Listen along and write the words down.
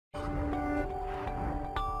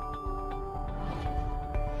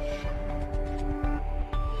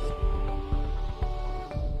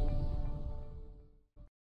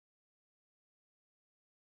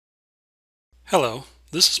Hello,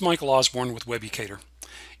 this is Michael Osborne with Webucator.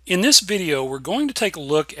 In this video, we're going to take a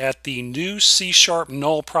look at the new C#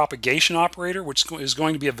 null propagation operator, which is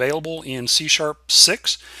going to be available in C#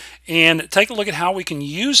 6, and take a look at how we can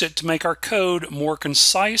use it to make our code more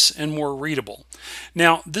concise and more readable.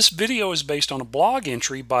 Now, this video is based on a blog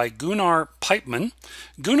entry by Gunnar Peipman.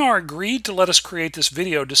 Gunnar agreed to let us create this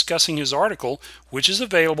video discussing his article, which is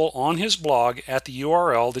available on his blog at the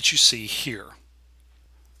URL that you see here.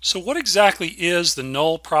 So what exactly is the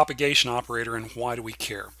null propagation operator and why do we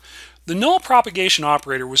care? The null propagation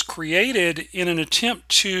operator was created in an attempt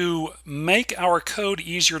to make our code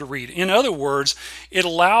easier to read. In other words, it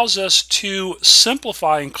allows us to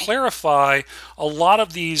simplify and clarify a lot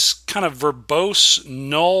of these kind of verbose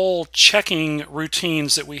null checking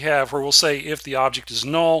routines that we have, where we'll say if the object is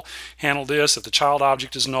null, handle this, if the child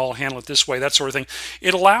object is null, handle it this way, that sort of thing.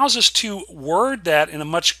 It allows us to word that in a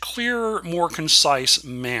much clearer, more concise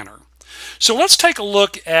manner. So let's take a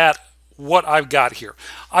look at what I've got here.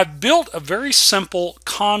 I've built a very simple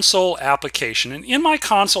console application, and in my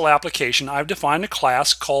console application I've defined a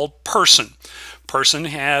class called person. Person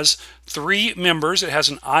has three members. It has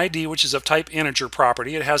an ID, which is of type integer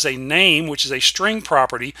property. It has a name, which is a string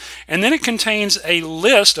property, and then it contains a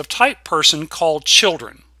list of type person called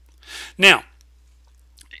children. Now,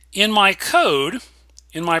 in my code,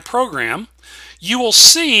 in my program, you will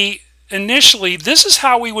see initially, this is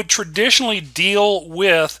how we would traditionally deal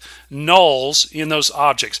with nulls in those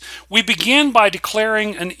objects. We begin by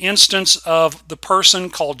declaring an instance of the person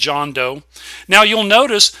called John Doe. Now you'll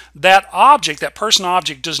notice that object, that person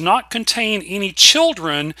object, does not contain any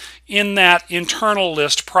children in that internal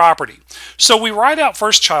list property. So we write out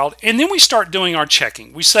first child, and then we start doing our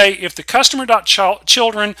checking. We say if the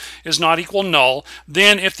customer.children is not equal null,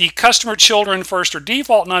 then if the customer children first or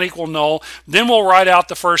default not equal null, then we'll write out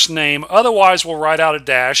the first name. Otherwise, we'll write out a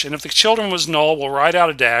dash, and if the children was null, we'll write out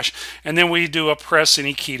a dash, and then we do a press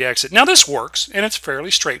any key to exit. Now this works, and it's fairly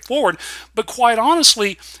straightforward, but quite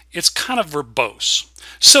honestly, it's kind of verbose.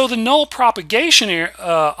 So the null propagation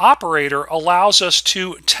operator allows us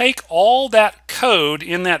to take all that code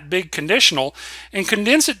in that big conditional and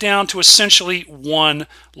condense it down to essentially one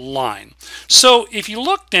line. So if you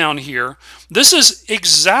look down here, this is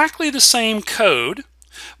exactly the same code,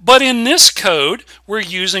 but in this code, we're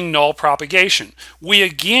using null propagation. We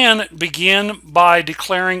again begin by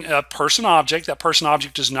declaring a person object. That person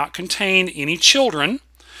object does not contain any children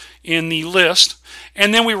in the list.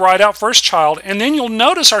 And then we write out first child. And then you'll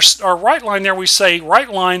notice our right line there, we say right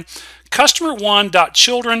line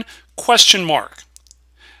customer1.children question mark.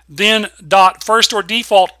 Then dot first or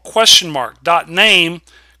default question mark. Dot name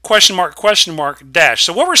question mark dash.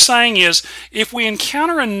 So what we're saying is if we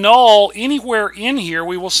encounter a null anywhere in here,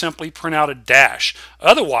 we will simply print out a dash.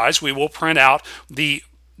 Otherwise, we will print out the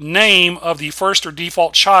name of the first or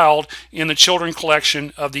default child in the children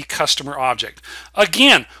collection of the customer object.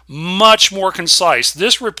 Again, much more concise.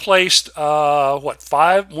 This replaced what,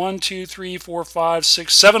 7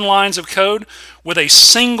 lines of code with a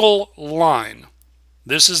single line.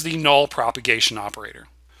 This is the null propagation operator.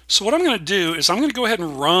 So what I'm going to do is I'm going to go ahead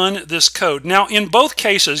and run this code. Now in both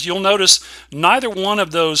cases, you'll notice neither one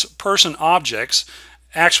of those person objects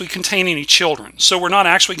actually contain any children. So we're not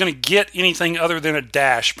actually going to get anything other than a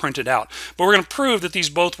dash printed out. But we're going to prove that these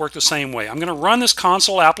both work the same way. I'm going to run this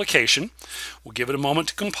console application. We'll give it a moment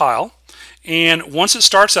to compile. And once it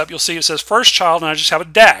starts up, you'll see it says first child, and I just have a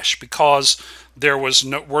dash because there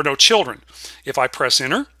were no children. If I press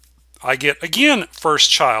enter, I get again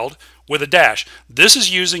first child with a dash. This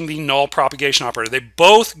is using the null propagation operator. They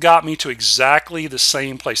both got me to exactly the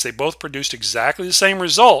same place. They both produced exactly the same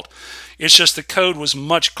result. It's just the code was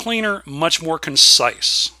much cleaner, much more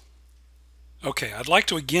concise. Okay, I'd like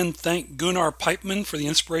to again thank Gunnar Peipman for the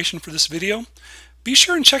inspiration for this video. Be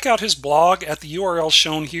sure and check out his blog at the URL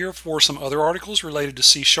shown here for some other articles related to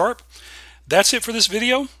C#. That's it for this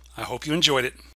video. I hope you enjoyed it.